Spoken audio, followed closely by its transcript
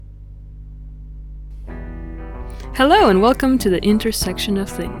Hello and welcome to The Intersection of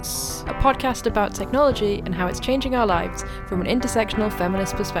Things, a podcast about technology and how it's changing our lives from an intersectional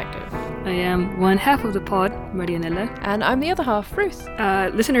feminist perspective. I am one half of the pod, Marianella. And I'm the other half, Ruth.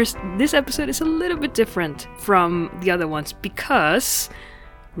 Listeners, this episode is a little bit different from the other ones because,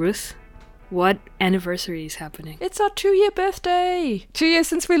 Ruth, what anniversary is happening? It's our 2-year birthday! 2 years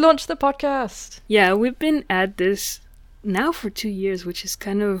since we launched the podcast. Yeah, we've been at this now for 2 years, which is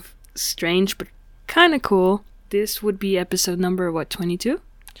kind of strange, but kind of cool. This would be episode number, 22?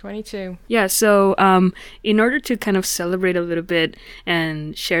 22. Yeah, so in order to kind of celebrate a little bit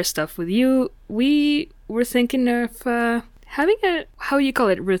and share stuff with you, we were thinking of having a, how you call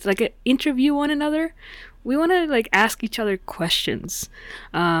it, Ruth, like interview one another. We want to ask each other questions.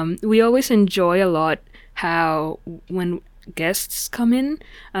 We always enjoy a lot how when guests come in,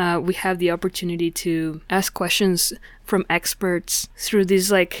 we have the opportunity to ask questions from experts through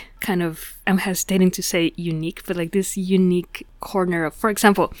this kind of, I'm hesitating to say unique, but this unique corner of, for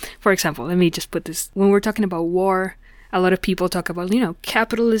example, let me just put this, when we're talking about war, a lot of people talk about,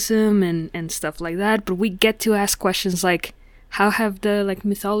 capitalism and stuff like that, but we get to ask questions like, how have the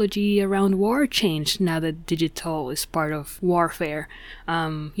mythology around war changed now that digital is part of warfare?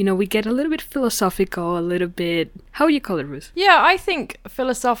 We get a little bit philosophical, a little bit, how would you call it, Ruth? Yeah, I think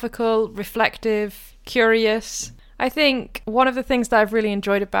philosophical, reflective, curious. I think one of the things that I've really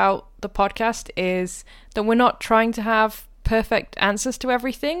enjoyed about the podcast is that we're not trying to have perfect answers to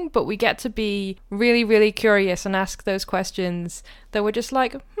everything, but we get to be really, really curious and ask those questions that we're just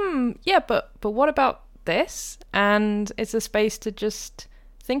like, yeah, but what about this? And it's a space to just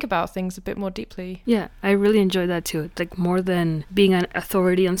think about things a bit more deeply. Yeah, I really enjoy that too. More than being an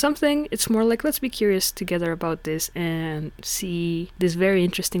authority on something, it's more let's be curious together about this and see this very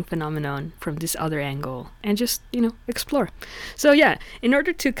interesting phenomenon from this other angle and just, explore. So yeah, in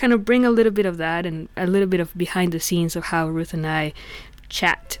order to kind of bring a little bit of that and a little bit of behind the scenes of how Ruth and I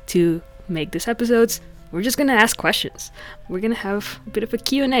chat to make these episodes, we're just going to ask questions. We're going to have a bit of a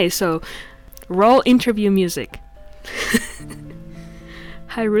Q&A, so roll interview music.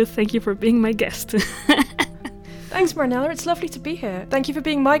 Hi Ruth, thank you for being my guest. Thanks Marnella, it's lovely to be here. Thank you for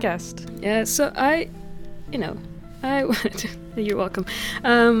being my guest. Yeah, so you're welcome.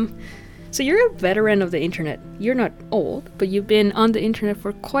 So you're a veteran of the internet. You're not old, but you've been on the internet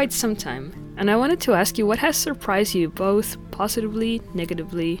for quite some time. And I wanted to ask you, what has surprised you, both positively,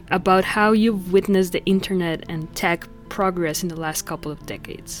 negatively, about how you've witnessed the internet and tech progress in the last couple of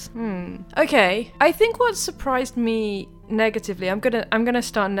decades? Okay, I think what surprised me negatively, I'm gonna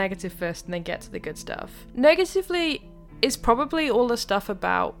start negative first and then get to the good stuff. Negatively is probably all the stuff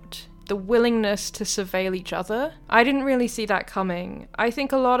about the willingness to surveil each other. I didn't really see that coming. I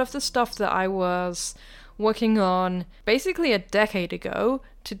think a lot of the stuff that I was working on basically a decade ago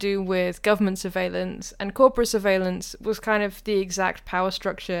to do with government surveillance and corporate surveillance was kind of the exact power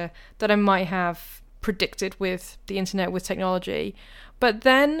structure that I might have predicted with the internet, with technology. But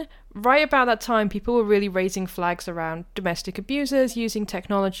then, right about that time, people were really raising flags around domestic abusers using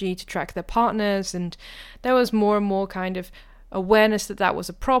technology to track their partners, and there was more and more kind of awareness that that was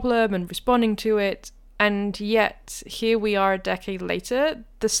a problem and responding to it. And yet, here we are a decade later,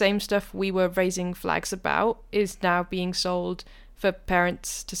 the same stuff we were raising flags about is now being sold for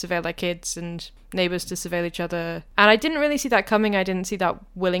parents to surveil their kids and neighbors to surveil each other. And I didn't really see that coming. I didn't see that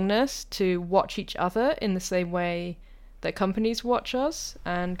willingness to watch each other in the same way that companies watch us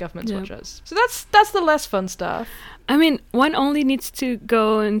and governments watch us. So that's the less fun stuff. I mean, one only needs to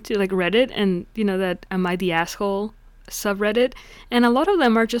go into Reddit and, that Am I the Asshole subreddit, and a lot of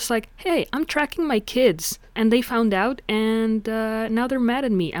them are just like, hey, I'm tracking my kids and they found out and now they're mad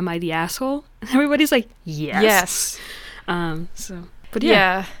at me. Am I the asshole? And everybody's like, yes. But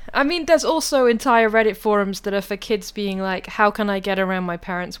yeah. I mean, there's also entire Reddit forums that are for kids being like, how can I get around my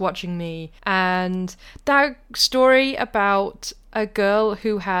parents watching me? And that story about a girl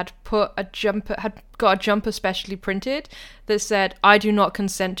who had got a jumper specially printed that said, I do not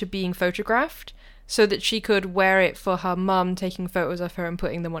consent to being photographed, so that she could wear it for her mum, taking photos of her and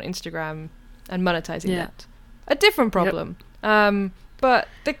putting them on Instagram and monetizing that. A different problem. Yep. But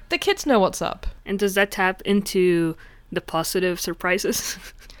the kids know what's up. And does that tap into the positive surprises?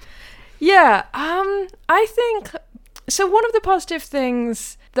 Yeah, I think so. One of the positive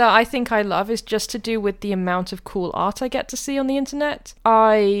things that I think I love is just to do with the amount of cool art I get to see on the internet.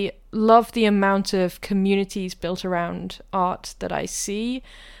 I love the amount of communities built around art that I see.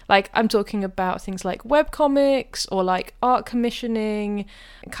 I'm talking about things like webcomics or art commissioning,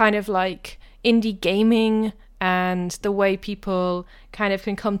 kind of indie gaming, and the way people kind of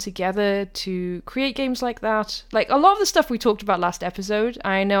can come together to create games like that. A lot of the stuff we talked about last episode,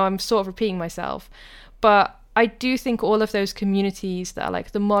 I know I'm sort of repeating myself, but I do think all of those communities that are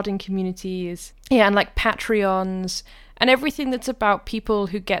like the modding communities, yeah, and like Patreons and everything that's about people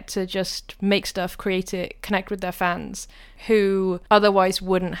who get to just make stuff, create it, connect with their fans who otherwise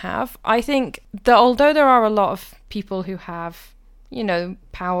wouldn't have. I think that although there are a lot of people who have, you know,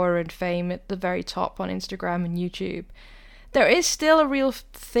 power and fame at the very top on Instagram and YouTube, there is still a real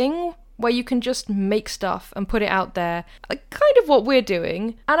thing where you can just make stuff and put it out there, like kind of what we're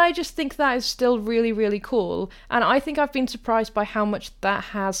doing. And I just think that is still really, really cool. And I think I've been surprised by how much that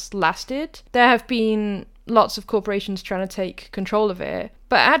has lasted. There have been lots of corporations trying to take control of it,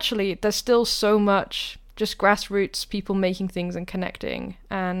 but actually there's still so much just grassroots people making things and connecting.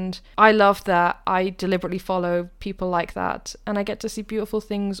 And I love that. I deliberately follow people like that, and I get to see beautiful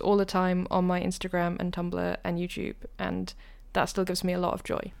things all the time on my Instagram and Tumblr and YouTube, and that still gives me a lot of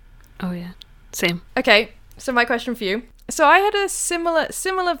joy. Oh yeah, same. Okay, so my question for you. So I had a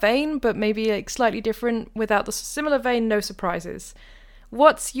similar vein, but maybe like slightly different. Without the similar vein, no surprises.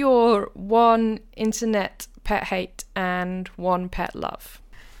 What's your one internet pet hate and one pet love?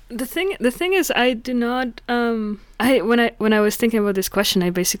 The thing is, I do not. When I was thinking about this question, I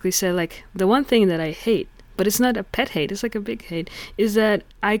basically said like the one thing that I hate, but it's not a pet hate, it's like a big hate, is that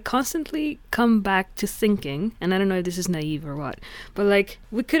I constantly come back to thinking, and I don't know if this is naive or what, but like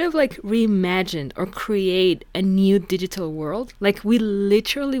we could have like reimagined or create a new digital world. Like we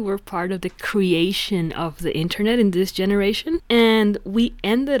literally were part of the creation of the internet in this generation, and we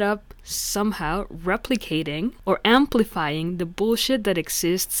ended up somehow replicating or amplifying the bullshit that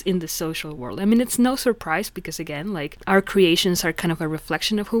exists in the social world. I mean, it's no surprise because again, like our creations are kind of a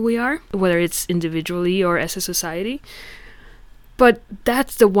reflection of who we are, whether it's individually or as a society. But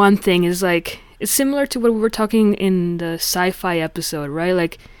that's the one thing, is like, it's similar to what we were talking in the sci-fi episode, right?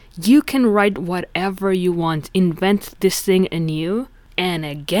 Like you can write whatever you want, invent this thing anew, and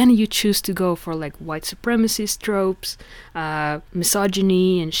again, you choose to go for like white supremacy tropes,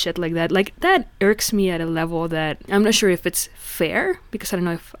 misogyny and shit like that. Like that irks me at a level that I'm not sure if it's fair, because I don't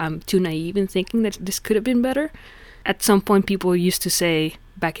know if I'm too naive in thinking that this could have been better. At some point, people used to say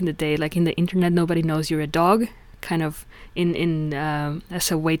back in the day, like in the internet, nobody knows you're a dog, kind of in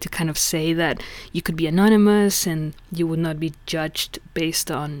as a way to kind of say that you could be anonymous and you would not be judged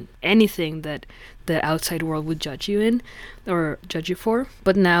based on anything that the outside world would judge you in or judge you for.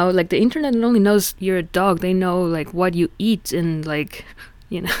 But now, like, the internet not only knows you're a dog, they know like what you eat and like,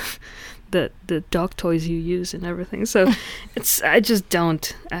 you know, the dog toys you use and everything. So I just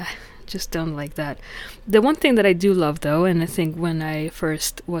don't like that. The one thing that I do love though, and I think when I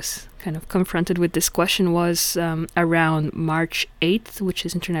first was kind of confronted with this question was around March 8th, which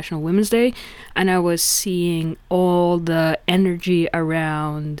is International Women's Day, and I was seeing all the energy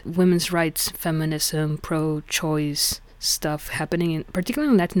around women's rights, feminism, pro-choice stuff happening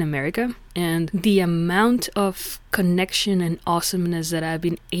particularly in Latin America, and the amount of connection and awesomeness that I've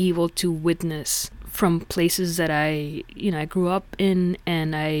been able to witness from places that I grew up in,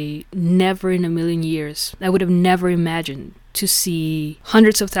 and I never in a million years, I would have never imagined to see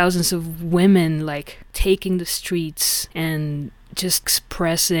hundreds of thousands of women like taking the streets and just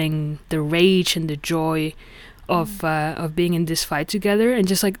expressing the rage and the joy of being in this fight together. And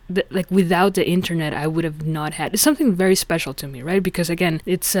just like without the internet, I would have not had. It's something very special to me, right? Because again,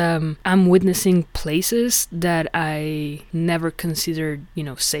 it's I'm witnessing places that I never considered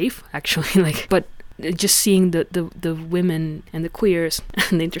safe actually, like, but just seeing the women and the queers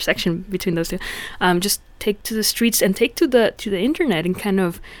and the intersection between those two just take to the streets and take to the internet and kind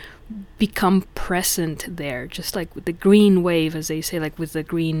of become present there, just like with the green wave, as they say, like with the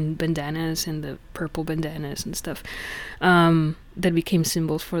green bandanas and the purple bandanas and stuff that became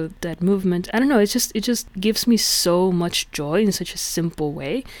symbols for that movement. I don't know, it just gives me so much joy in such a simple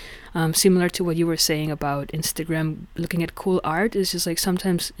way. Similar to what you were saying about Instagram, looking at cool art, is just like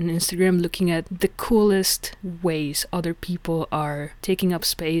sometimes in Instagram looking at the coolest ways other people are taking up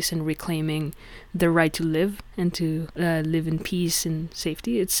space and reclaiming their right to live and to live in peace and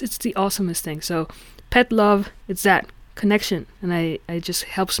safety. It's the awesomest thing. So pet love, it's that connection, and it just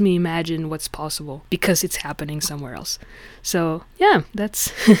helps me imagine what's possible because it's happening somewhere else. So yeah,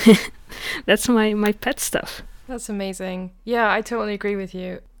 that's that's my pet stuff. That's amazing. Yeah, I totally agree with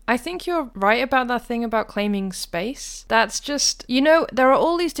you. I think you're right about that thing about claiming space. That's just, there are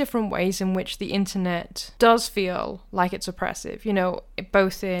all these different ways in which the internet does feel like it's oppressive,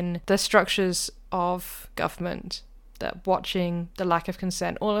 both in the structures of government, the watching, the lack of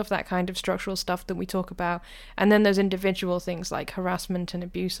consent, all of that kind of structural stuff that we talk about. And then there's individual things like harassment and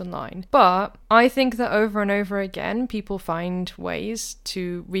abuse online. But I think that over and over again, people find ways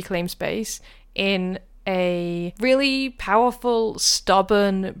to reclaim space in a really powerful,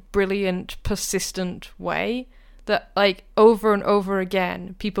 stubborn, brilliant, persistent way that, like, over and over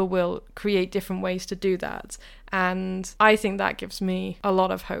again, people will create different ways to do that. And I think that gives me a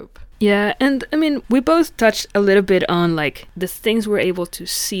lot of hope. Yeah, and I mean, we both touched a little bit on like the things we're able to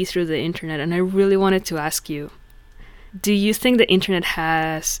see through the internet, and I really wanted to ask you, do you think the internet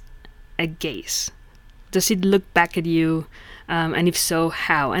has a gaze? Does it look back at you? And if so,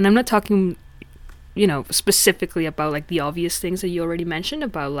 how? And I'm not talking, specifically about like the obvious things that you already mentioned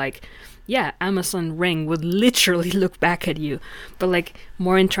about like, yeah, Amazon Ring would literally look back at you, but like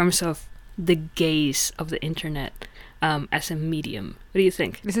more in terms of the gaze of the internet as a medium. What do you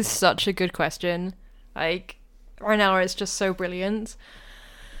think? This is such a good question. Like, right now it's just so brilliant.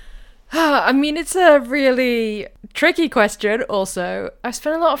 I mean, it's a really tricky question also. I've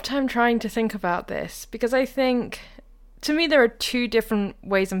spent a lot of time trying to think about this because I think, to me, there are two different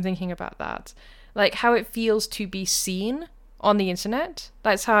ways I'm thinking about that. Like, how it feels to be seen on the internet.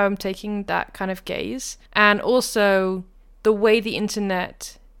 That's how I'm taking that kind of gaze. And also the way the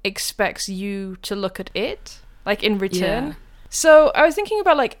internet expects you to look at it, like in return. Yeah. So I was thinking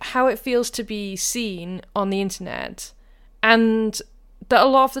about like how it feels to be seen on the internet, and that a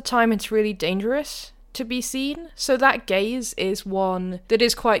lot of the time it's really dangerous to be seen. So that gaze is one that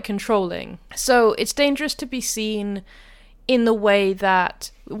is quite controlling. So it's dangerous to be seen in the way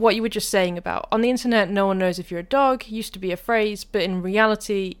that what you were just saying about on the internet, no one knows if you're a dog, used to be a phrase, but in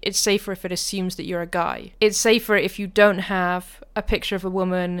reality, it's safer if it assumes that you're a guy. It's safer if you don't have a picture of a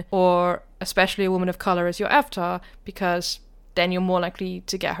woman, or especially a woman of color, as your avatar, because then you're more likely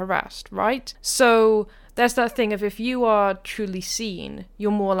to get harassed, right? So there's that thing of if you are truly seen,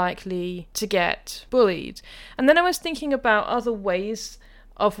 you're more likely to get bullied. And then I was thinking about other ways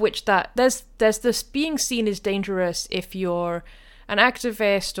of which that there's this being seen is dangerous if you're an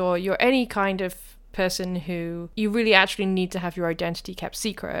activist or you're any kind of person who you really actually need to have your identity kept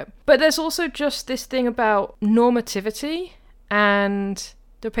secret. But there's also just this thing about normativity and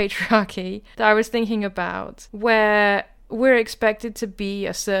the patriarchy that I was thinking about, where we're expected to be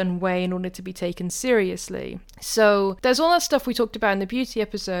a certain way in order to be taken seriously. So there's all that stuff we talked about in the beauty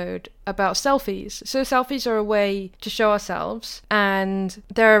episode about selfies. So selfies are a way to show ourselves, and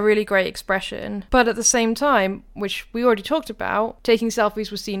they're a really great expression. But at the same time, which we already talked about, taking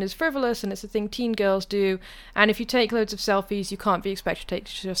selfies was seen as frivolous, and it's a thing teen girls do. And if you take loads of selfies, you can't be expected to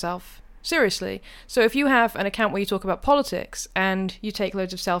take yourself seriously. So if you have an account where you talk about politics and you take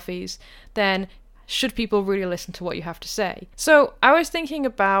loads of selfies, then should people really listen to what you have to say? So I was thinking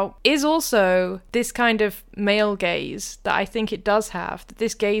about, is also this kind of male gaze that I think it does have, that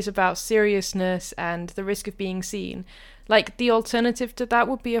this gaze about seriousness and the risk of being seen, like the alternative to that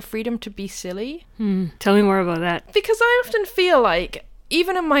would be a freedom to be silly. Tell me more about that. Because I often feel like,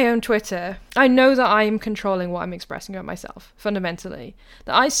 even on my own Twitter, I know that I am controlling what I'm expressing about myself, fundamentally.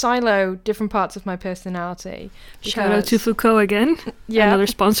 That I silo different parts of my personality. Shout out to Foucault again. Yeah. Another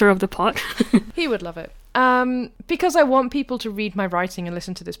sponsor of the pod. He would love it. Because I want people to read my writing and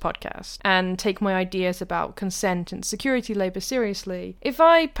listen to this podcast and take my ideas about consent and security labor seriously. If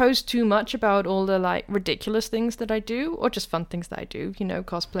I post too much about all the like ridiculous things that I do, or just fun things that I do,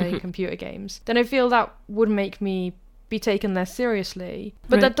 cosplay, computer games, then I feel that would make me be taken less seriously.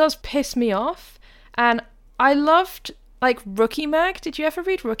 But Right. that does piss me off. And I loved like Rookie Mag. Did you ever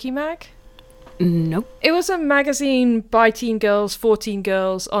read Rookie Mag? Nope. It was a magazine by teen girls, for teen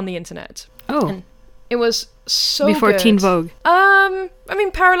girls on the internet. Oh. And it was so Before good. Teen Vogue. I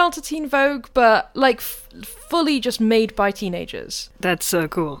mean, parallel to Teen Vogue, but like fully just made by teenagers. That's so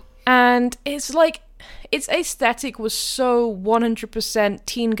cool. And it's like, its aesthetic was so 100%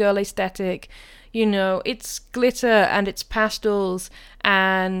 teen girl aesthetic. It's glitter and it's pastels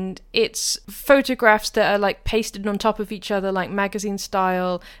and it's photographs that are like pasted on top of each other like magazine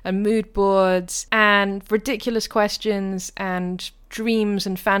style, and mood boards and ridiculous questions and dreams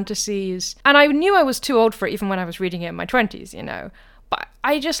and fantasies. And I knew I was too old for it even when I was reading it in my 20s, But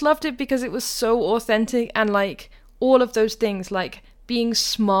I just loved it because it was so authentic, and like all of those things, like being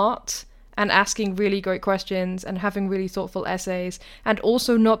smart and asking really great questions and having really thoughtful essays, and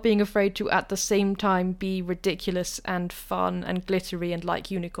also not being afraid to at the same time be ridiculous and fun and glittery and like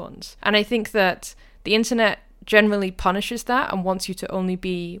unicorns. And I think that the internet generally punishes that and wants you to only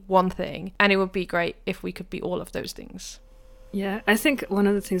be one thing, and it would be great if we could be all of those things. Yeah, I think one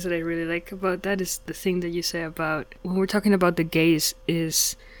of the things that I really like about that is the thing that you say about when we're talking about the gaze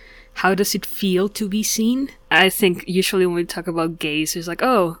is how does it feel to be seen? I think usually when we talk about gaze, it's like,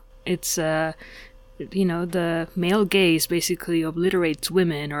 oh, it's the male gaze basically obliterates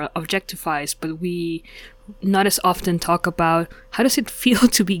women or objectifies, but we not as often talk about how does it feel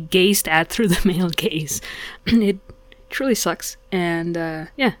to be gazed at through the male gaze. It truly sucks. And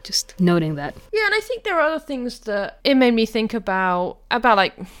yeah, just noting that. Yeah, and I think there are other things that it made me think about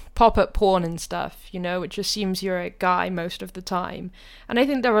like pop-up porn and stuff, you know, which assumes you're a guy most of the time. And I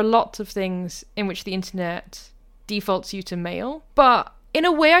think there are lots of things in which the internet defaults you to male. But in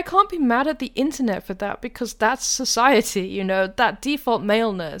a way, I can't be mad at the internet for that, because that's society, you know. That default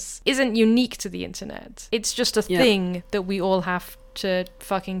maleness isn't unique to the internet. It's just a thing that we all have to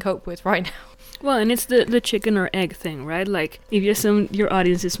fucking cope with right now. Well, and it's the chicken or egg thing, right? Like, if you assume your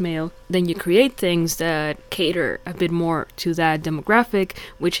audience is male, then you create things that cater a bit more to that demographic,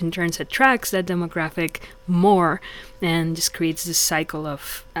 which in turn attracts that demographic more, and just creates this cycle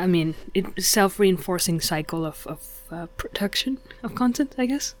of, self-reinforcing cycle of production of content, I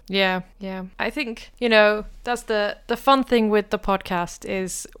guess. Yeah. I think, you know, that's the fun thing with the podcast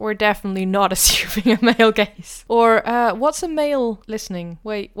is we're definitely not assuming a male gaze. Or what's a male listening?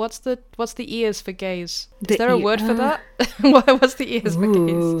 Wait, what's the ears for gaze? Is there a word for that? What's the ears for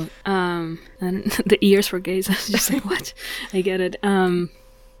gaze? And the ears for gaze. I was just like, what? I get it. The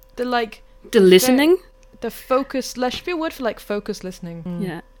listening? The focus. There should be a word for like focus listening.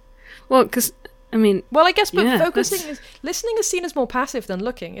 Yeah. Well, because I guess, but listening is seen as more passive than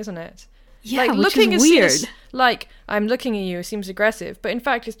looking, isn't it? Yeah, like, which looking is is weird. Seen as, like, I'm looking at you, it seems aggressive, but in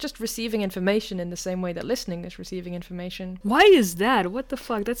fact, it's just receiving information in the same way that listening is receiving information. Why is that? What the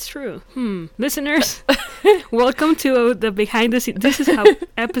fuck? That's true. Listeners, welcome to the behind the scenes. This is how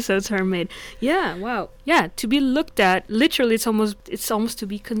episodes are made. Yeah, wow. Yeah, to be looked at, literally, it's almost to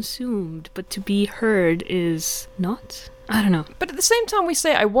be consumed, but to be heard is not. I don't know. But at the same time, we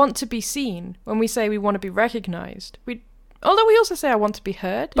say, I want to be seen, when we say we want to be recognized. Although we also say, I want to be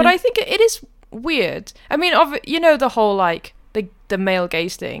heard. But I think it is weird. I mean, you know, the whole, like, the male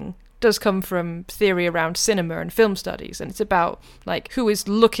gaze thing does come from theory around cinema and film studies. And it's about, like, who is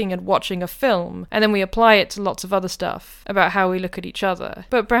looking and watching a film. And then we apply it to lots of other stuff about how we look at each other.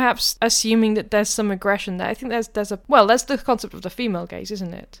 But perhaps assuming that there's some aggression there. I think there's the concept of the female gaze,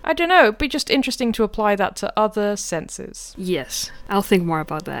 isn't it? I don't know. It'd be just interesting to apply that to other senses. Yes. I'll think more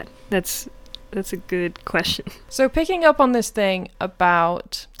about that. That's a good question. So picking up on this thing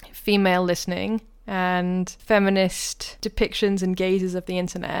about female listening and feminist depictions and gazes of the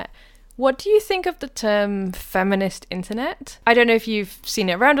internet, what do you think of the term feminist internet? I don't know if you've seen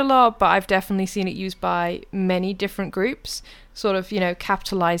it around a lot, but I've definitely seen it used by many different groups, sort of, you know,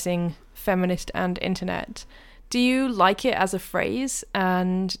 capitalizing feminist and internet. Do you like it as a phrase,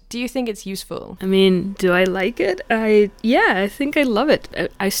 and do you think it's useful? I mean, do I like it? I think I love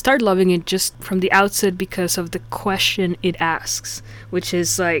it. I start loving it just from the outset because of the question it asks, which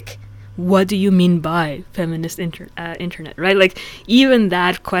is like, what do you mean by feminist internet, right? Like, even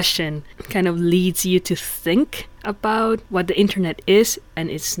that question kind of leads you to think about what the internet is and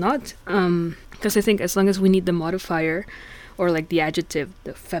it's not. Because I think as long as we need the modifier, or like the adjective,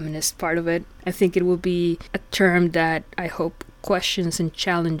 the feminist part of it, I think it will be a term that I hope questions and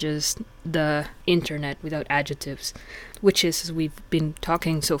challenges the internet without adjectives, which is, as we've been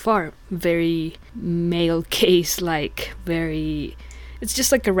talking so far, very male gaze-like, it's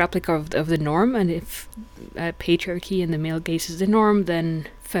just like a replica of the norm, and if patriarchy and the male gaze is the norm, then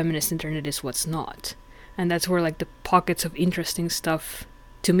feminist internet is what's not. And that's where like the pockets of interesting stuff,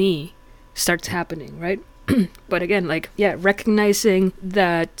 to me, starts happening, right? But again, recognizing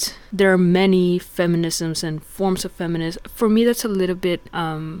that there are many feminisms and forms of feminism, for me that's a little bit,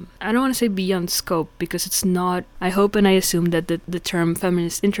 I don't want to say beyond scope, because it's not. I hope and I assume that the term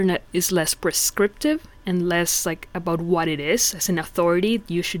feminist internet is less prescriptive and less like about what it is as an authority.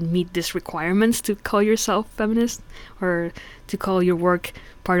 You should meet these requirements to call yourself feminist or to call your work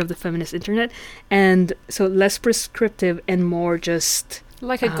part of the feminist internet. And so less prescriptive and more just...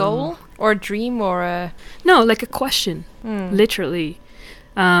 Like a goal or a dream or a... No, like a question, literally.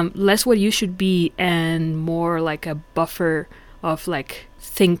 Less what you should be and more like a buffer of like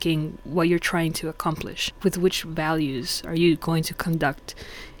thinking what you're trying to accomplish. With which values are you going to conduct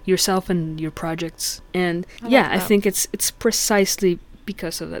yourself and your projects? And I think it's precisely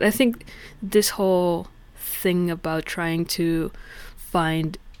because of that. I think this whole thing about trying to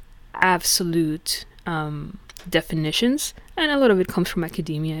find absolute... definitions, and a lot of it comes from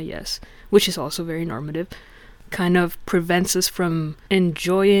academia, yes, which is also very normative, kind of prevents us from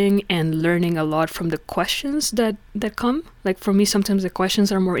enjoying and learning a lot from the questions that come. Like for me, sometimes the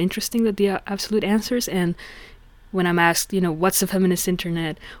questions are more interesting than the absolute answers, and when I'm asked, what's the feminist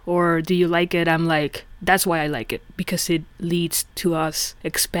internet, or do you like it, I'm like, that's why I like it, because it leads to us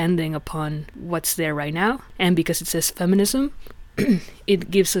expanding upon what's there right now, and because it says feminism, it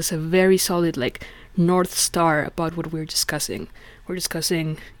gives us a very solid North Star about what we're discussing. We're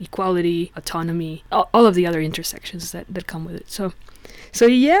discussing equality, autonomy, all of the other intersections that come with it. So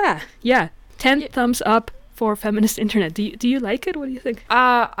yeah. 10 thumbs up for feminist internet. Do you like it? What do you think?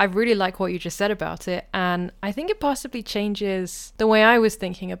 I really like what you just said about it, and I think it possibly changes the way I was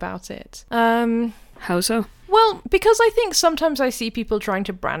thinking about it. How so? Well, because I think sometimes I see people trying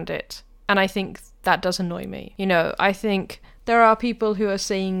to brand it, and I think that does annoy me. You know, I think there are people who are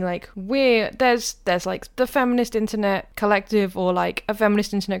saying like there's like the Feminist Internet Collective, or like a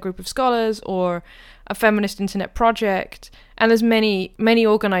Feminist Internet group of scholars, or a Feminist Internet project, and there's many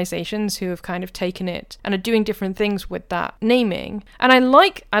organizations who have kind of taken it and are doing different things with that naming. And I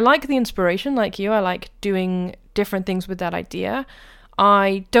like the inspiration, like you. I like doing different things with that idea.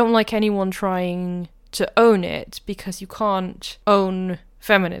 I don't like anyone trying to own it, because you can't own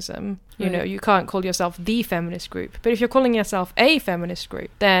feminism. You know, you can't call yourself the feminist group. But if you're calling yourself a feminist group,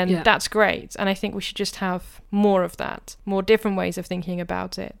 then that's great. And I think we should just have more of that, more different ways of thinking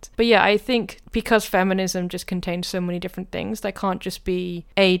about it. But yeah, I think because feminism just contains so many different things, there can't just be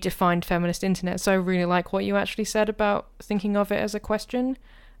a defined feminist internet. So I really like what you actually said about thinking of it as a question.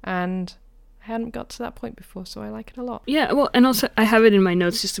 And I hadn't got to that point before, so I like it a lot. Yeah, well, and also I have it in my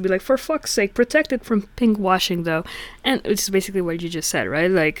notes just to be like, for fuck's sake, protect it from pink washing, though. And it's basically what you just said,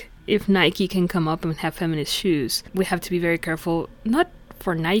 right? Like, if Nike can come up and have feminist shoes, we have to be very careful, not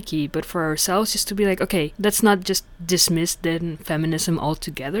for Nike, but for ourselves, just to be like, okay, let's not just dismiss then feminism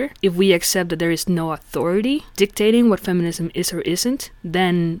altogether. If we accept that there is no authority dictating what feminism is or isn't,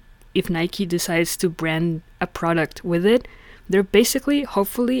 then if Nike decides to brand a product with it, they're basically,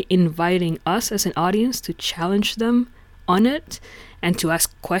 hopefully, inviting us as an audience to challenge them on it and to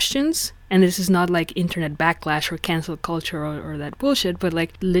ask questions. And this is not like internet backlash or cancel culture or that bullshit, but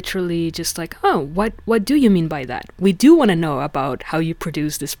like literally just like, oh, what do you mean by that? We do want to know about how you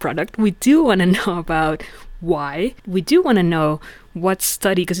produce this product. We do want to know about why. We do want to know what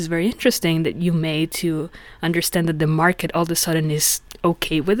study, because it's very interesting, that you made to understand that the market all of a sudden is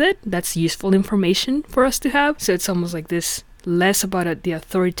okay with it. That's useful information for us to have. So it's almost like this, less about the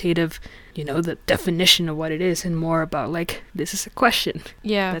authoritative, you know, the definition of what it is, and more about like, this is a question.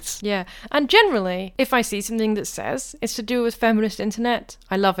 Yeah, And generally, if I see something that says it's to do with feminist internet,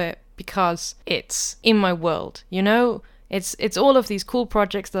 I love it, because it's in my world, you know? It's all of these cool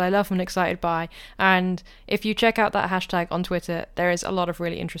projects that I love and excited by, and if you check out that hashtag on Twitter, there is a lot of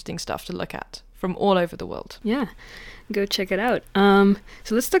really interesting stuff to look at from all over the world. Yeah, go check it out.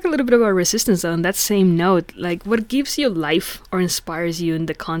 So let's talk a little bit about resistance on that same note. Like, what gives you life or inspires you in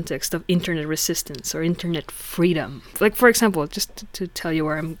the context of internet resistance or internet freedom? Like, for example, just to tell you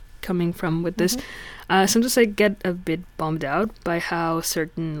where I'm coming from with this, sometimes I get a bit bummed out by how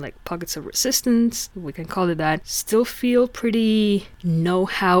certain like pockets of resistance, we can call it that, still feel pretty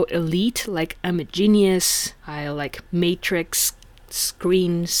know-how elite. Like, I'm a genius, I like matrix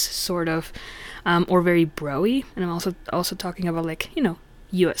screens sort of, or very bro-y. And I'm also talking about like, you know,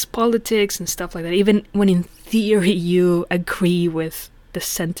 US politics and stuff like that, even when in theory you agree with the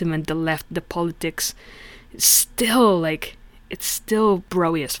sentiment, the left, the politics, it's still like, it's still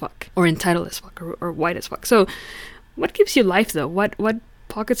bro-y as fuck, or entitled as fuck, or white as fuck. So what gives you life though? What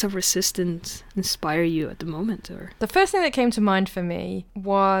pockets of resistance inspire you at the moment? Or the first thing that came to mind for me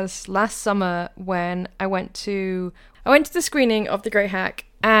was last summer when I went to the screening of The Great Hack,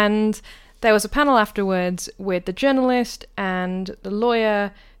 and there was a panel afterwards with the journalist and the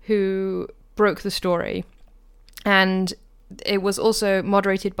lawyer who broke the story. And it was also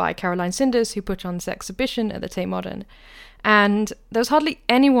moderated by Caroline Sinders, who put on this exhibition at the Tate Modern. And there was hardly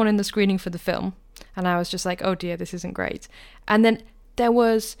anyone in the screening for the film. And I was just like, oh dear, this isn't great. And then there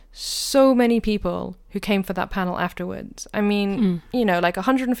was so many people who came for that panel afterwards. I mean, you know, like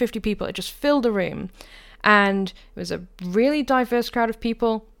 150 people. It just filled the room. And it was a really diverse crowd of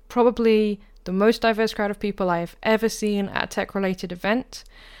people, probably the most diverse crowd of people I have ever seen at a tech-related event.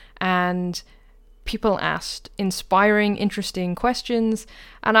 And people asked inspiring, interesting questions.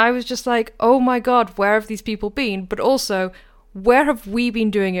 And I was just like, oh my God, where have these people been? But also, where have we been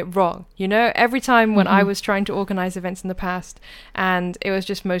doing it wrong? You know, every time when I was trying to organize events in the past, and it was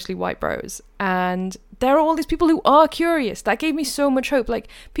just mostly white bros, and there are all these people who are curious. That gave me so much hope. Like,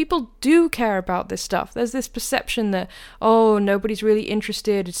 people do care about this stuff. There's this perception that, oh, nobody's really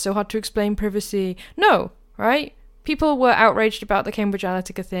interested, it's so hard to explain privacy. No, right? People were outraged about the Cambridge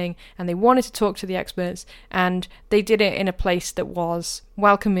Analytica thing, and they wanted to talk to the experts, and they did it in a place that was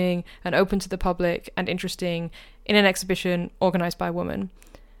welcoming and open to the public and interesting, in an exhibition organized by a woman.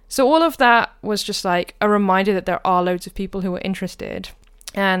 So all of that was just like a reminder that there are loads of people who are interested,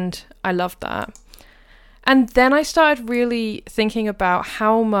 and I loved that. And then I started really thinking about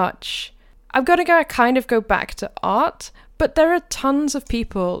how much I've got to kind of go back to art, but there are tons of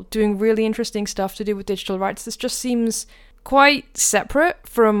people doing really interesting stuff to do with digital rights. This just seems quite separate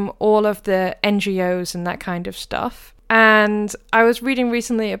from all of the NGOs and that kind of stuff. And I was reading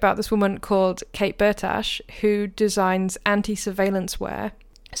recently about this woman called Kate Bertash, who designs anti-surveillance wear.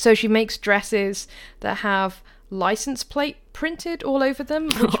 So she makes dresses that have license plate printed all over them,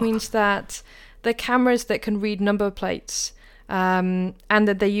 which means that the cameras that can read number plates, and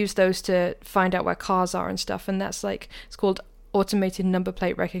that they use those to find out where cars are and stuff. And that's like, it's called automated number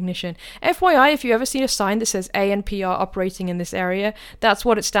plate recognition. FYI, if you ever see a sign that says ANPR operating in this area, that's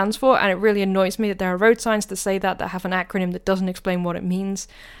what it stands for, and it really annoys me that there are road signs that say that have an acronym that doesn't explain what it means.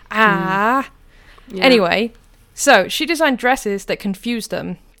 Yeah. Anyway, so she designed dresses that confuse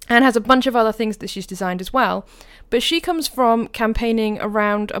them, and has a bunch of other things that she's designed as well. But she comes from campaigning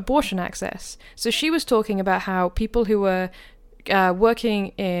around abortion access. So she was talking about how people who were working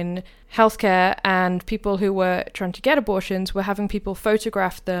in healthcare and people who were trying to get abortions were having people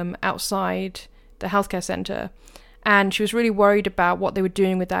photograph them outside the healthcare center. And she was really worried about what they were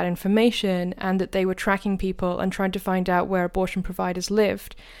doing with that information, and that they were tracking people and trying to find out where abortion providers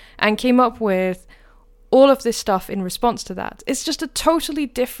lived, and came up with all of this stuff in response to that. It's just a totally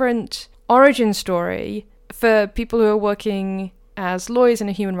different origin story for people who are working as lawyers in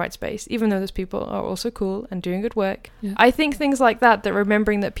a human rights space, even though those people are also cool and doing good work. Yeah. I think things like that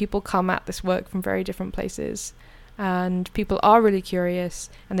remembering that people come at this work from very different places, and people are really curious,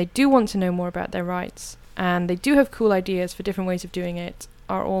 and they do want to know more about their rights, and they do have cool ideas for different ways of doing it,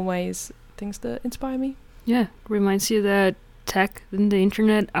 are always things that inspire me. Yeah, reminds you that tech and the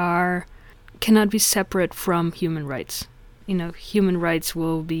internet cannot be separate from human rights. You know, human rights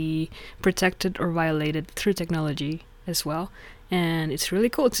will be protected or violated through technology as well. And it's really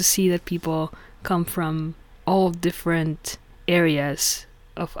cool to see that people come from all different areas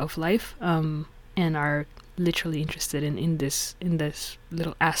of life, and are literally interested in this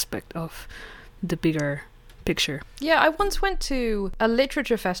little aspect of the bigger picture. Yeah, I once went to a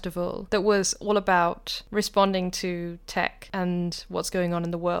literature festival that was all about responding to tech and what's going on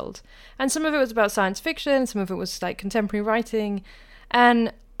in the world. And some of it was about science fiction, some of it was like contemporary writing.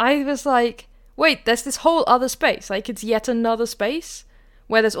 And I was like, wait, there's this whole other space. Like, it's yet another space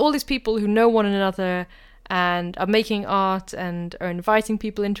where there's all these people who know one another and are making art and are inviting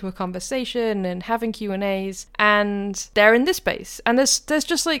people into a conversation and having Q&As, and they're in this space. And there's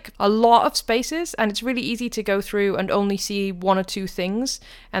just like a lot of spaces, and it's really easy to go through and only see one or two things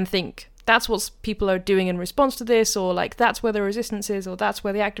and think that's what people are doing in response to this, or like that's where the resistance is, or that's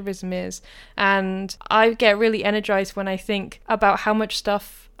where the activism is. And I get really energized when I think about how much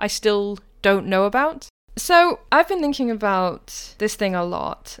stuff I still don't know about. So I've been thinking about this thing a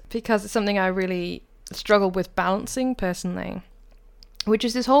lot because it's something I really struggle with balancing personally, which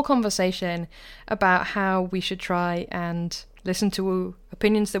is this whole conversation about how we should try and listen to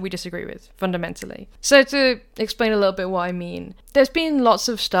opinions that we disagree with, fundamentally. So to explain a little bit what I mean, there's been lots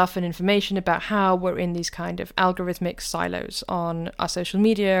of stuff and information about how we're in these kind of algorithmic silos on our social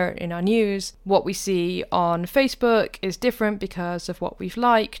media, in our news. What we see on Facebook is different because of what we've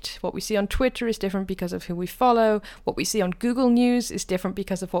liked. What we see on Twitter is different because of who we follow. What we see on Google News is different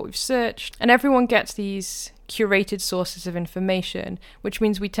because of what we've searched. And everyone gets these curated sources of information, which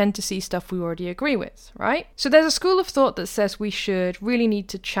means we tend to see stuff we already agree with, right? So there's a school of thought that says we should really need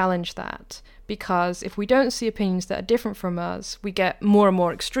to challenge that, because if we don't see opinions that are different from us, we get more and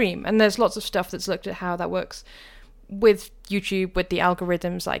more extreme. And there's lots of stuff that's looked at how that works with YouTube, with the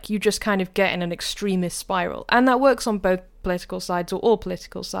algorithms. Like, you just kind of get in an extremist spiral, and that works on both political sides or all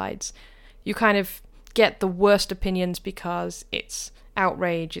political sides. You kind of get the worst opinions because it's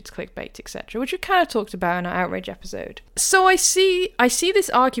outrage, it's clickbait, etc., which we kind of talked about in our outrage episode. So I see this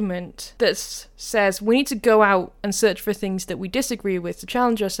argument that says we need to go out and search for things that we disagree with to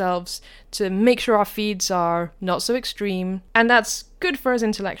challenge ourselves, to make sure our feeds are not so extreme, and that's good for us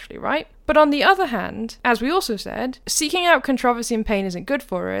intellectually, right? But on the other hand, as we also said, seeking out controversy and pain isn't good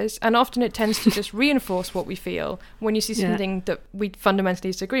for us, and often it tends to just reinforce what we feel when you see something that we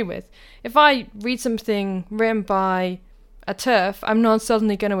fundamentally disagree with. If I read something written by a TERF, I'm not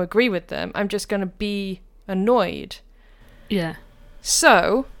suddenly going to agree with them. I'm just going to be annoyed. Yeah.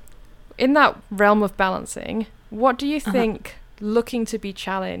 So, in that realm of balancing, what do you think looking to be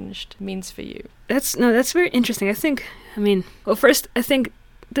challenged means for you? That's very interesting. I think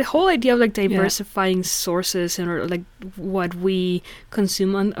the whole idea of like diversifying sources and or like what we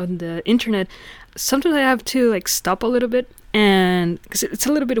consume on the internet, sometimes I have to like stop a little bit, and because it's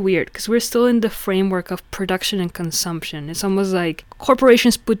a little bit weird because we're still in the framework of production and consumption. It's almost like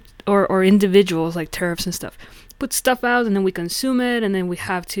corporations put or individuals like TERFs and stuff put stuff out, and then we consume it, and then we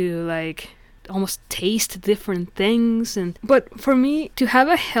have to like almost taste different things. But for me, to have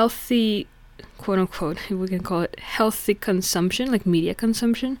a healthy, quote unquote, if we can call it healthy consumption, like media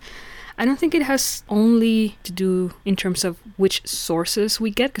consumption, I don't think it has only to do in terms of which sources we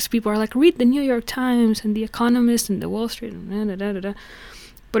get, because people are like, read the New York Times and the Economist and the Wall Street and da, da, da, da.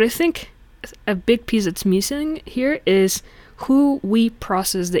 But I think a big piece that's missing here is who we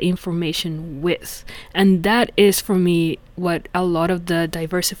process the information with. And that is, for me, what a lot of the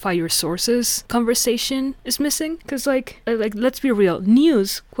diversify your sources conversation is missing. Because like let's be real,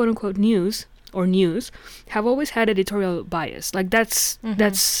 news, quote unquote news, or news, have always had editorial bias. Like that's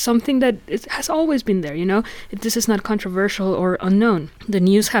something that it has always been there, you know? This is not controversial or unknown. The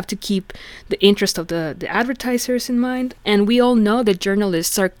news have to keep the interest of the advertisers in mind. And we all know that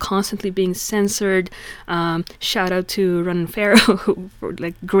journalists are constantly being censored. Shout out to Ronan Farrow for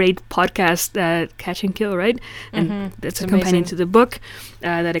like great podcast, Catch and Kill, right? And that's a companion to the book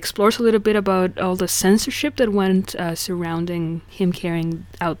that explores a little bit about all the censorship that went surrounding him carrying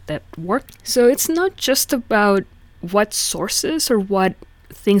out that work. So it's not just about what sources or what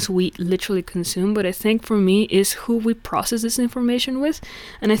things we literally consume, but I think for me is who we process this information with.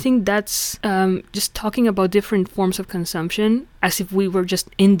 And I think that's just talking about different forms of consumption as if we were just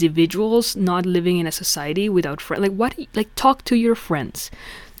individuals not living in a society without friends. Like talk to your friends,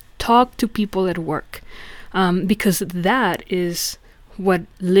 talk to people at work, because that is what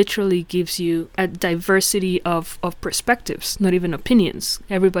literally gives you a diversity of perspectives, not even opinions.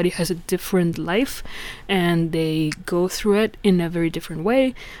 Everybody has a different life and they go through it in a very different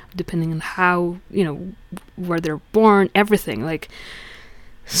way, depending on how, you know, where they're born, everything. Like,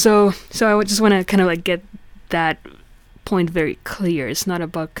 so I would just want to kind of like get that point very clear. It's not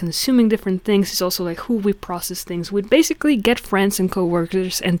about consuming different things. It's also like who we process things with. Basically get friends and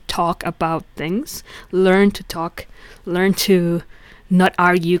coworkers and talk about things. Learn to talk, learn to not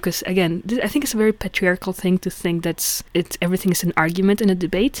argue, because again, I think it's a very patriarchal thing to think that everything is an argument and a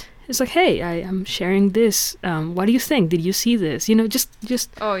debate. It's like, hey, I am sharing this. What do you think? Did you see this? You know, just.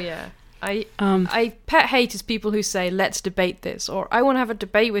 Oh yeah, I pet hate is people who say, let's debate this, or I want to have a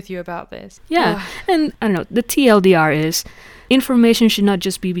debate with you about this. Yeah, and I don't know. The TLDR is information should not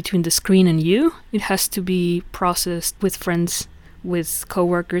just be between the screen and you. It has to be processed with friends, with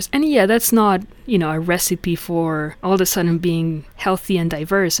coworkers. And yeah, that's not, you know, a recipe for all of a sudden being healthy and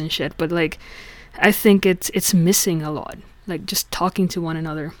diverse and shit, but like I think it's missing a lot, like just talking to one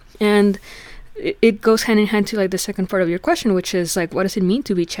another. And it goes hand in hand to like the second part of your question, which is like, what does it mean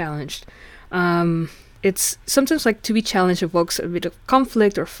to be challenged? It's sometimes like to be challenged evokes a bit of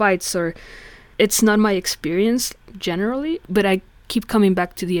conflict or fights, or it's not my experience generally, but I keep coming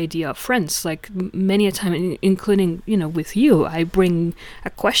back to the idea of friends. Like many a time, including, you know, with you, I bring a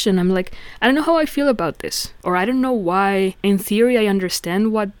question. I'm like, I don't know how I feel about this, or I don't know why. In theory, I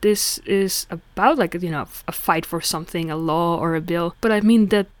understand what this is about, like, you know, a fight for something, a law or a bill. But I mean,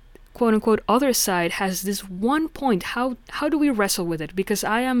 the quote unquote other side has this one point. How do we wrestle with it? Because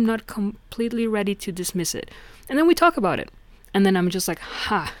I am not completely ready to dismiss it. And then we talk about it. And then I'm just like,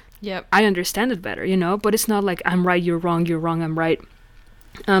 yep, I understand it better, you know, but it's not like I'm right, you're wrong, I'm right.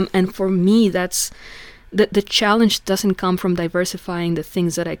 And for me, that's the challenge doesn't come from diversifying the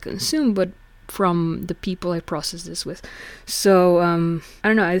things that I consume, but from the people I process this with. So, I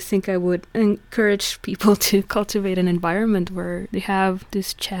don't know, I think I would encourage people to cultivate an environment where they have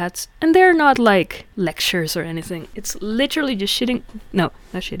these chats, and they're not like lectures or anything. It's literally just shooting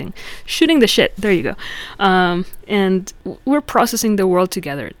the shit. There you go. And we're processing the world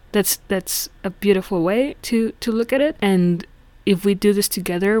together. That's a beautiful way to look at it. And if we do this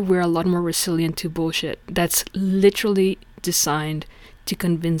together, we're a lot more resilient to bullshit that's literally designed to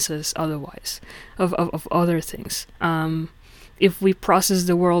convince us otherwise of other things. If we process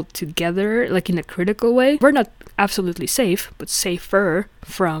the world together, like in a critical way, we're not absolutely safe, but safer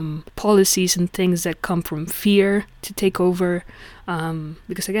from policies and things that come from fear to take over.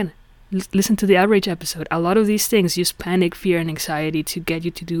 Because again, listen to the outrage episode. A lot of these things use panic, fear, and anxiety to get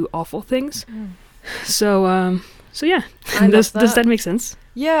you to do awful things. So yeah, does that make sense?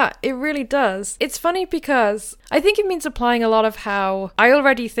 Yeah, it really does. It's funny because I think it means applying a lot of how I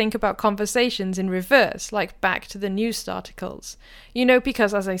already think about conversations in reverse, like back to the news articles. You know,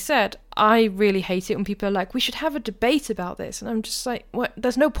 because as I said, I really hate it when people are like, we should have a debate about this. And I'm just like, what?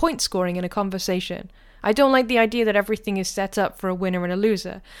 There's no point scoring in a conversation. I don't like the idea that everything is set up for a winner and a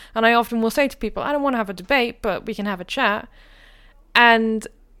loser. And I often will say to people, I don't want to have a debate, but we can have a chat. And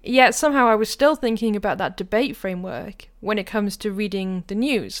yet somehow I was still thinking about that debate framework when it comes to reading the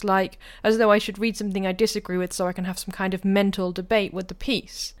news, like as though I should read something I disagree with so I can have some kind of mental debate with the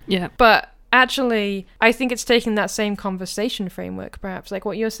piece. Yeah. But actually, I think it's taking that same conversation framework, perhaps, like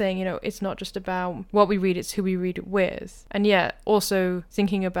what you're saying, it's not just about what we read, it's who we read it with. And yet also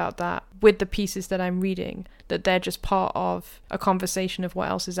thinking about that with the pieces that I'm reading, that they're just part of a conversation of what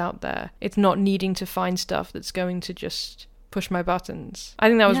else is out there. It's not needing to find stuff that's going to just push my buttons. I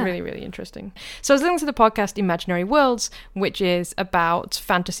think that was really, really interesting. So I was listening to the podcast Imaginary Worlds, which is about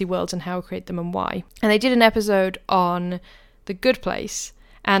fantasy worlds and how to create them and why. And they did an episode on The Good Place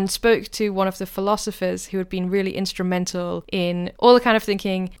and spoke to one of the philosophers who had been really instrumental in all the kind of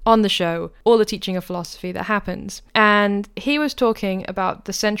thinking on the show, all the teaching of philosophy that happens. And he was talking about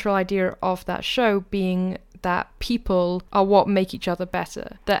the central idea of that show being that people are what make each other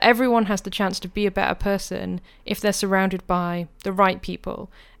better, that everyone has the chance to be a better person if they're surrounded by the right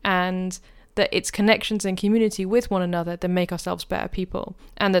people, and that it's connections and community with one another that make ourselves better people,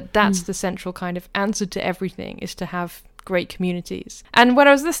 and that's the central kind of answer to everything, is to have great communities. And when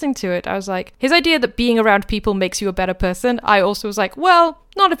I was listening to it, I was like, his idea that being around people makes you a better person, I also was like, well,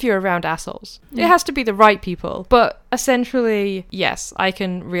 not if you're around assholes. It has to be the right people. But essentially, yes, I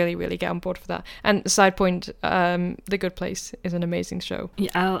can really, really get on board for that. And side point, The Good Place is an amazing show.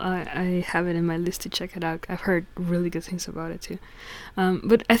 Yeah, I have it in my list to check it out. I've heard really good things about it too.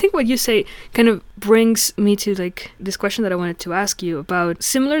 But I think what you say kind of brings me to like this question that I wanted to ask you about,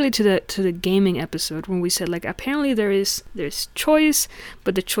 similarly to the gaming episode, when we said like apparently there's choice,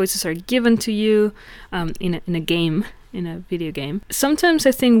 but the choices are given to you in a game. In a video game. Sometimes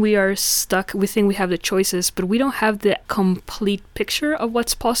I think we are stuck, we think we have the choices, but we don't have the complete picture of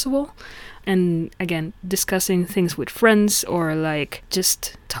what's possible. And again, discussing things with friends or like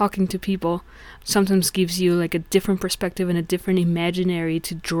just talking to people sometimes gives you like a different perspective and a different imaginary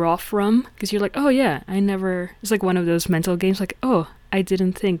to draw from, because you're like, oh yeah, it's like one of those mental games, like, oh, I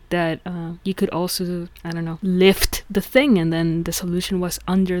didn't think that you could also, I don't know, lift the thing and then the solution was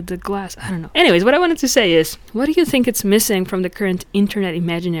under the glass. I don't know. Anyways, what I wanted to say is, what do you think it's missing from the current internet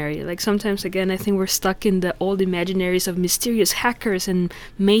imaginary? Like sometimes, again, I think we're stuck in the old imaginaries of mysterious hackers and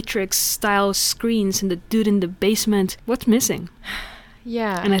Matrix-style screens and the dude in the basement. What's missing?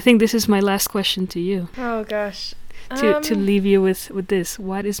 Yeah. And I think this is my last question to you. Oh, gosh. To leave you with this.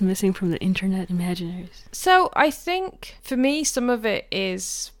 What is missing from the internet imaginaries? So I think for me, some of it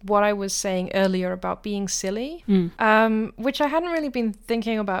is what I was saying earlier about being silly, which I hadn't really been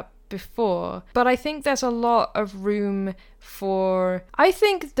thinking about before. But I think there's a lot of room for... I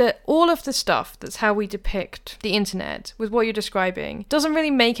think that all of the stuff that's how we depict the internet with what you're describing doesn't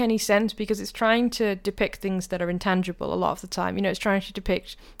really make any sense, because it's trying to depict things that are intangible a lot of the time. It's trying to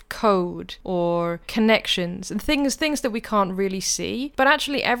depict code or connections and things that we can't really see. But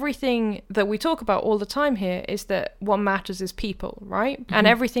actually everything that we talk about all the time here is that what matters is people, right? Mm-hmm. And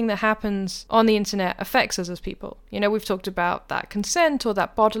everything that happens on the internet affects us as people. We've talked about that consent or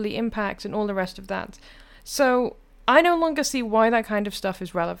that bodily impact and all the rest of that. So I no longer see why that kind of stuff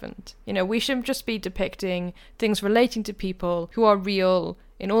is relevant. We should just be depicting things relating to people who are real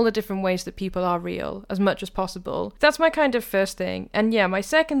in all the different ways that people are real as much as possible. That's my kind of first thing. And yeah, my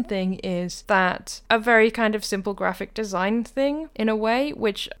second thing is that a very kind of simple graphic design thing in a way,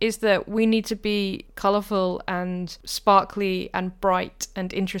 which is that we need to be colorful and sparkly and bright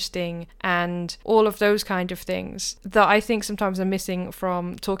and interesting and all of those kind of things that I think sometimes are missing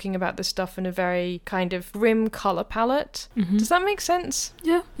from talking about this stuff in a very kind of grim color palette. Mm-hmm. Does that make sense?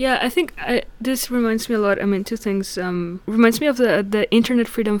 Yeah, I think this reminds me a lot. I mean, two things. Reminds me of the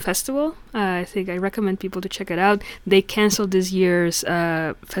Internet Freedom Festival. I think I recommend people to check it out. They canceled this year's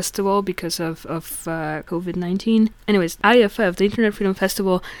festival because of COVID-19. Anyways, IFF, the Internet Freedom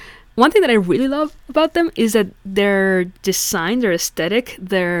Festival, one thing that I really love about them is that their design, their aesthetic,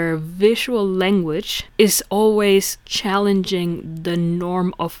 their visual language is always challenging the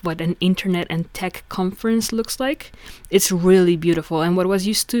norm of what an internet and tech conference looks like. It's really beautiful. And what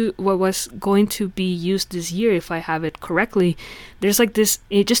was going to be used this year, if I have it correctly, there's like this,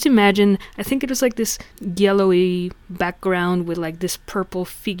 just imagine, I think it was like this yellowy background with like this purple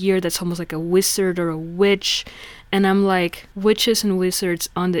figure that's almost like a wizard or a witch. And I'm like, witches and wizards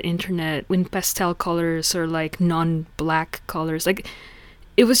on the internet in pastel colors or like non-black colors. Like,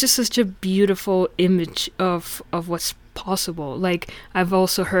 it was just such a beautiful image of what's possible. Like, I've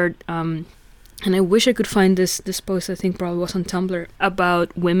also heard, and I wish I could find this post, I think probably was on Tumblr,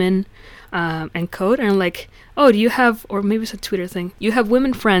 about women and code. And I'm like, oh, do you have, or maybe it's a Twitter thing, you have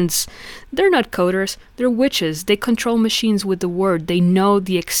women friends. They're not coders, they're witches. They control machines with the word. They know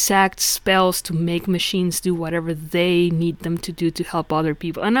the exact spells to make machines do whatever they need them to do to help other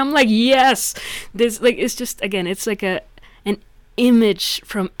people. And I'm like, yes! This, like, it's just, again, it's like an image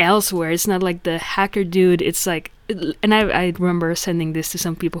from elsewhere. It's not like the hacker dude. It's like and I remember sending this to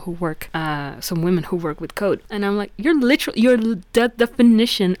some people who work, some women who work with code, and I'm like, you're the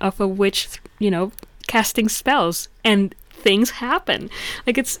definition of a witch, casting spells, and things happen.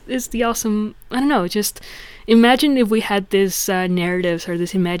 Like it's the awesome, I don't know, just imagine if we had these narratives or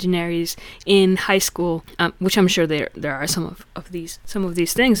these imaginaries in high school, which I'm sure there are some of these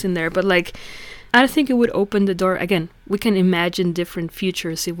things in there, but like I think it would open the door. Again, we can imagine different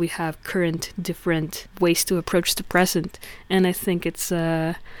futures if we have current different ways to approach the present, and I think it's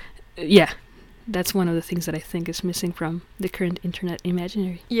that's one of the things that I think is missing from the current internet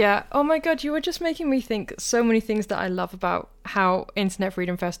imaginary. Yeah. Oh my god, you were just making me think so many things that I love about how Internet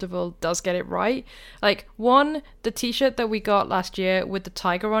Freedom Festival does get it right. Like, one, the t-shirt that we got last year with the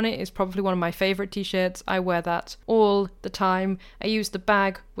tiger on it is probably one of my favorite t-shirts. I wear that all the time. I use the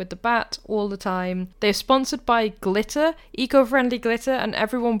bag with the bat all the time. They're sponsored by Glitter, eco-friendly glitter, and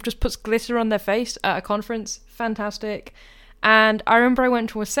everyone just puts glitter on their face at a conference. Fantastic. And I remember I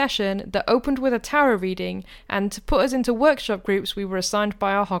went to a session that opened with a tarot reading, and to put us into workshop groups, we were assigned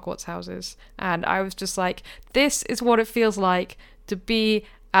by our Hogwarts houses. And I was just like, this is what it feels like to be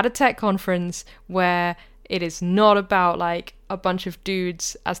at a tech conference where it is not about like a bunch of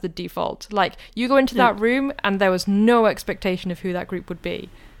dudes as the default. Like, you go into that room and there was no expectation of who that group would be.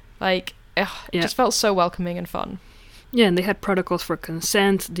 Like, it just felt so welcoming and fun. Yeah, and they had protocols for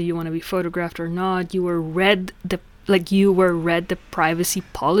consent. Do you want to be photographed or not? You were read the privacy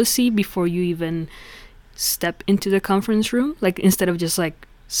policy before you even step into the conference room. Like, instead of just like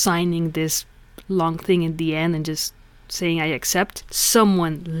signing this long thing in the end and just saying I accept,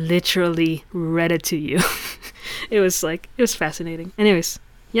 someone literally read it to you. It was fascinating. Anyways,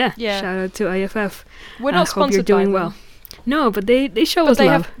 yeah. Shout out to IFF. We're not sponsored. Hope you're doing well. No, but they show us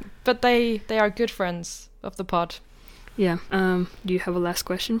love. But they are good friends of the pod. Yeah. Do you have a last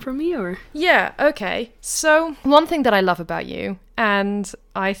question for me, or? Yeah, okay. So, one thing that I love about you, and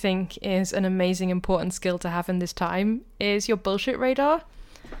I think is an amazing important skill to have in this time, is your bullshit radar.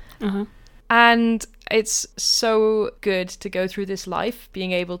 Uh-huh. And it's so good to go through this life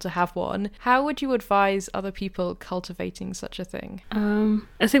being able to have one. How would you advise other people cultivating such a thing?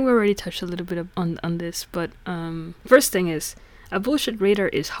 I think we already touched a little bit on this, but first thing is, a bullshit radar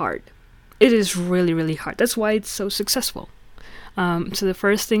is hard. It is really, really hard. That's why it's so successful. So the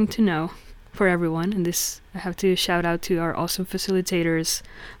first thing to know for everyone, and this I have to shout out to our awesome facilitators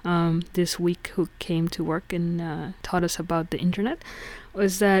this week who came to work and taught us about the internet,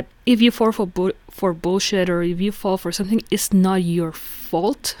 was that if you fall for bullshit, or if you fall for something, it's not your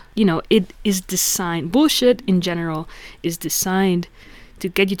fault. It is designed. Bullshit in general is designed to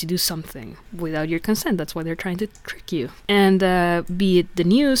get you to do something without your consent. That's why they're trying to trick you. And be it the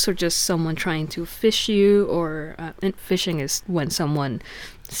news or just someone trying to phish you, or and phishing is when someone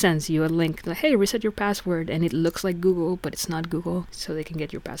sends you a link like, hey, reset your password, and it looks like Google, but it's not Google, so they can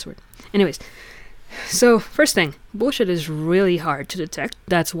get your password. Anyways, so first thing, bullshit is really hard to detect.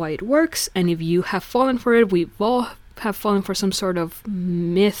 That's why it works. And if you have fallen for it, we've all have fallen for some sort of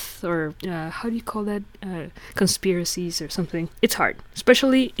myth, or how do you call that, conspiracies or something. It's hard,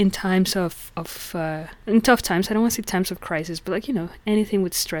 especially in times of in tough times. I don't want to say times of crisis, but anything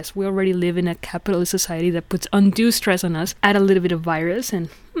with stress. We already live in a capitalist society that puts undue stress on us. Add a little bit of virus and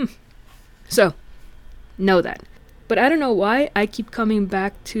so know that. But I don't know why I keep coming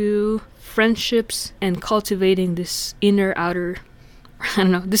back to friendships and cultivating this inner outer,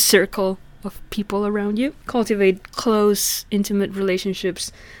 this circle of people around you. Cultivate close, intimate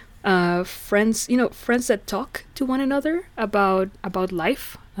relationships, friends that talk to one another about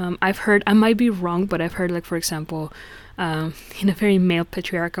life. I've heard, I might be wrong, but I've heard, like, for example, in a very male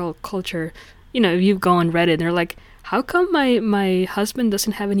patriarchal culture, if you go on Reddit, they're like, how come my husband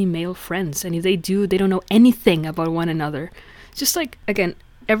doesn't have any male friends, and if they do, they don't know anything about one another? Just like, again,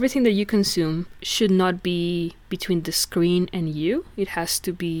 everything that you consume should not be between the screen and you. It has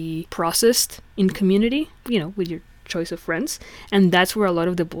to be processed in community, with your choice of friends. And that's where a lot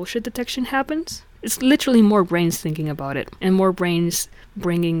of the bullshit detection happens. It's literally more brains thinking about it, and more brains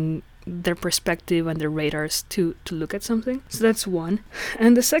bringing their perspective and their radars to look at something. So that's one.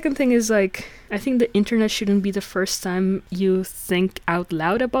 And the second thing is, like, I think the internet shouldn't be the first time you think out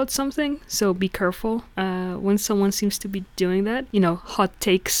loud about something. So be careful when someone seems to be doing that. Hot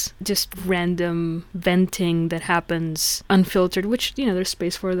takes, just random venting that happens unfiltered, which, there's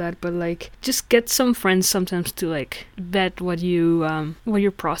space for that. But, like, just get some friends sometimes to, like, vet what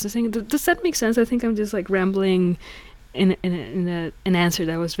you're processing. Does that make sense? I think I'm just, like, rambling in an answer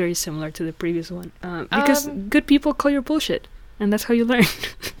that was very similar to the previous one, because good people call your bullshit, and that's how you learn.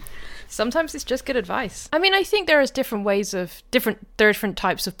 Sometimes it's just good advice. I mean, I think there are different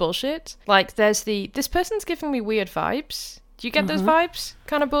types of bullshit. Like there's this person's giving me weird vibes. Do you get those vibes?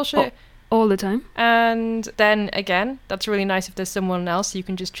 Kind of bullshit. All the time. And then again, that's really nice if there's someone else you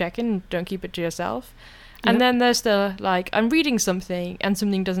can just check in and don't keep it to yourself. And then there's the, like, I'm reading something and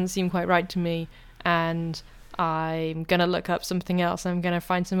something doesn't seem quite right to me and I'm going to look up something else. I'm going to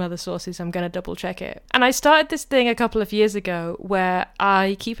find some other sources. I'm going to double check it. And I started this thing a couple of years ago where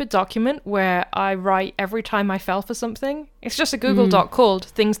I keep a document where I write every time I fell for something. It's just a Google Doc called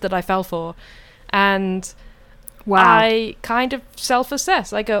Things That I Fell For. And I kind of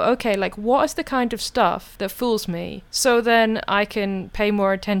self-assess. I go, okay, like, what is the kind of stuff that fools me? So then I can pay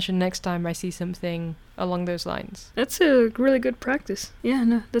more attention next time I see something along those lines. That's a really good practice. Yeah,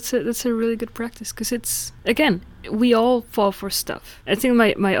 no, that's a really good practice, because it's, again, we all fall for stuff. I think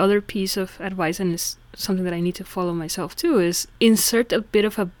my other piece of advice, and it's something that I need to follow myself too, is insert a bit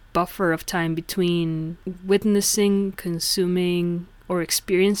of a buffer of time between witnessing, consuming, or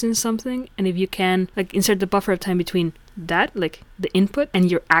experiencing something. And if you can, like, insert the buffer of time between that, like the input, and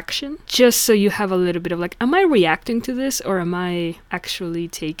your action, just so you have a little bit of like, am I reacting to this, or am I actually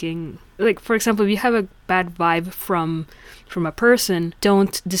taking, like, for example, if you have a bad vibe from a person,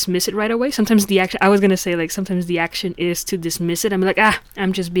 don't dismiss it right away. Sometimes the action, I was gonna say, like, sometimes the action is to dismiss it. I'm like,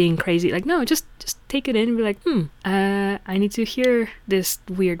 I'm just being crazy. Like, no, just take it in and be like, I need to hear this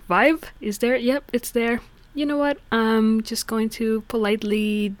weird vibe. Is there? Yep, it's there. You know what? I'm just going to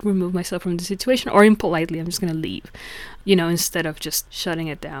politely remove myself from the situation, or impolitely, I'm just going to leave, instead of just shutting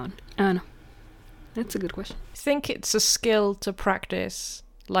it down. I don't know. That's a good question. I think it's a skill to practice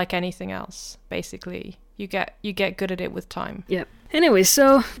like anything else, basically. You get good at it with time. Yep. Anyway,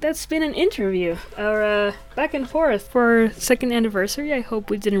 so that's been an interview. Our back and forth for our second anniversary. I hope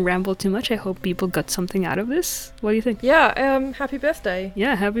we didn't ramble too much. I hope people got something out of this. What do you think? Yeah, happy birthday.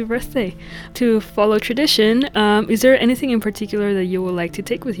 Yeah, happy birthday. To follow tradition, is there anything in particular that you would like to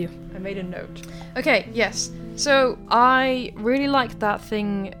take with you? I made a note. Okay, yes. So I really like that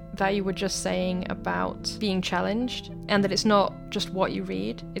thing that you were just saying about being challenged, and that it's not just what you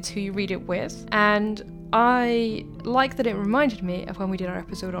read, it's who you read it with. And I like that it reminded me of when we did our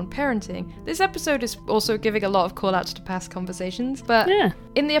episode on parenting. This episode is also giving a lot of call-outs to past conversations, but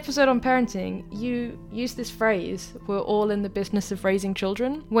in the episode on parenting, you used this phrase, we're all in the business of raising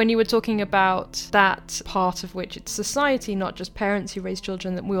children, when you were talking about that part of which it's society, not just parents who raise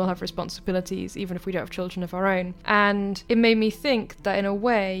children, that we all have responsibilities, even if we don't have children of our own. And it made me think that in a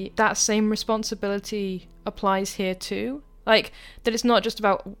way, that same responsibility applies here too. Like, that it's not just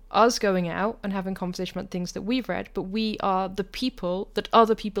about us going out and having conversation about things that we've read, but we are the people that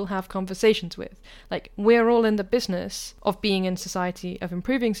other people have conversations with. Like, we're all in the business of being in society, of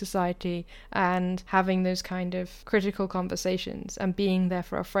improving society, and having those kind of critical conversations, and being there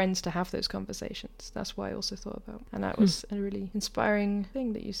for our friends to have those conversations. That's what I also thought about. And that was a really inspiring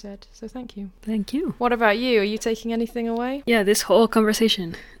thing that you said. So thank you. Thank you. What about you? Are you taking anything away? Yeah, this whole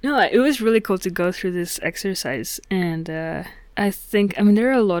conversation. No, it was really cool to go through this exercise, and I think, there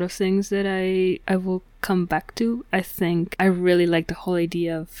are a lot of things that I will come back to. I think I really like the whole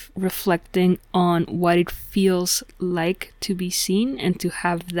idea of reflecting on what it feels like to be seen, and to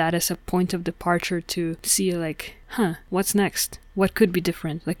have that as a point of departure to see, like, what's next? What could be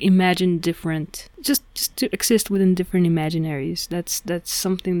different? Like, imagine different, just to exist within different imaginaries. That's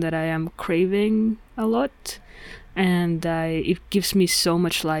something that I am craving a lot, and it gives me so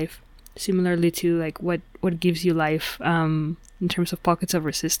much life. Similarly to, like, what gives you life in terms of pockets of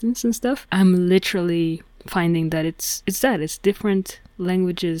resistance and stuff. I'm literally finding that it's different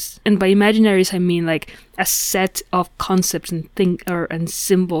languages, and by imaginaries I mean like a set of concepts and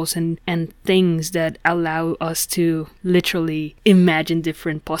symbols and things that allow us to literally imagine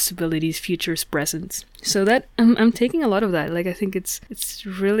different possibilities, futures, presents. So that I'm taking a lot of that. Like, I think it's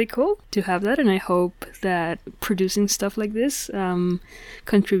really cool to have that, and I hope that producing stuff like this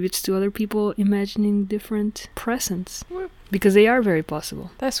contributes to other people imagining different presents, because they are very possible.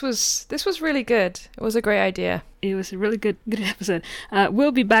 This was really good. It was a great idea. It was a really good episode.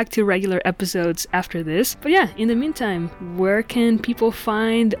 We'll be back to regular episodes after this. But yeah, in the meantime, where can people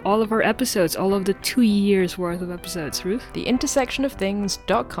find all of our episodes, all of the 2 years worth of episodes, Ruth?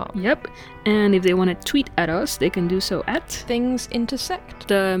 theintersectionofthings.com. Yep. And if they want to tweet at us, they can do so at Things Intersect.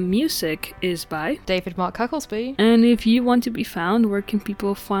 The music is by David Mark Hucklesby. And if you want to be found, where can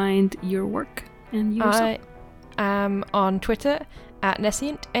people find your work and yourself? I am on Twitter at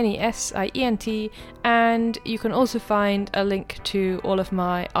Nescient, Nesient, and you can also find a link to all of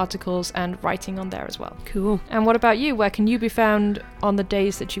my articles and writing on there as well. Cool. And what about you? Where can you be found on the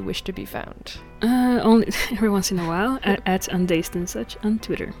days that you wish to be found? Only every once in a while at Undazed and such on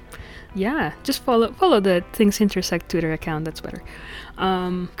Twitter. Yeah, just follow the Things Intersect Twitter account. That's better.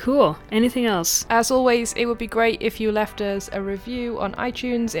 Cool. Anything else? As always, it would be great if you left us a review on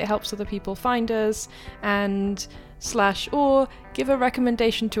iTunes. It helps other people find us, and or give a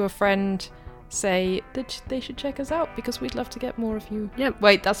recommendation to a friend. Say that they should check us out because we'd love to get more of you. Yep.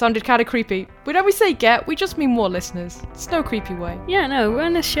 Wait, that sounded kind of creepy. When we say get, we just mean more listeners. It's no creepy way. Yeah, no, we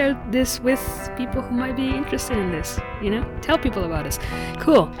want to share this with people who might be interested in this. Tell people about us.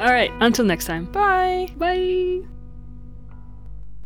 Cool. All right. Until next time. Bye. Bye.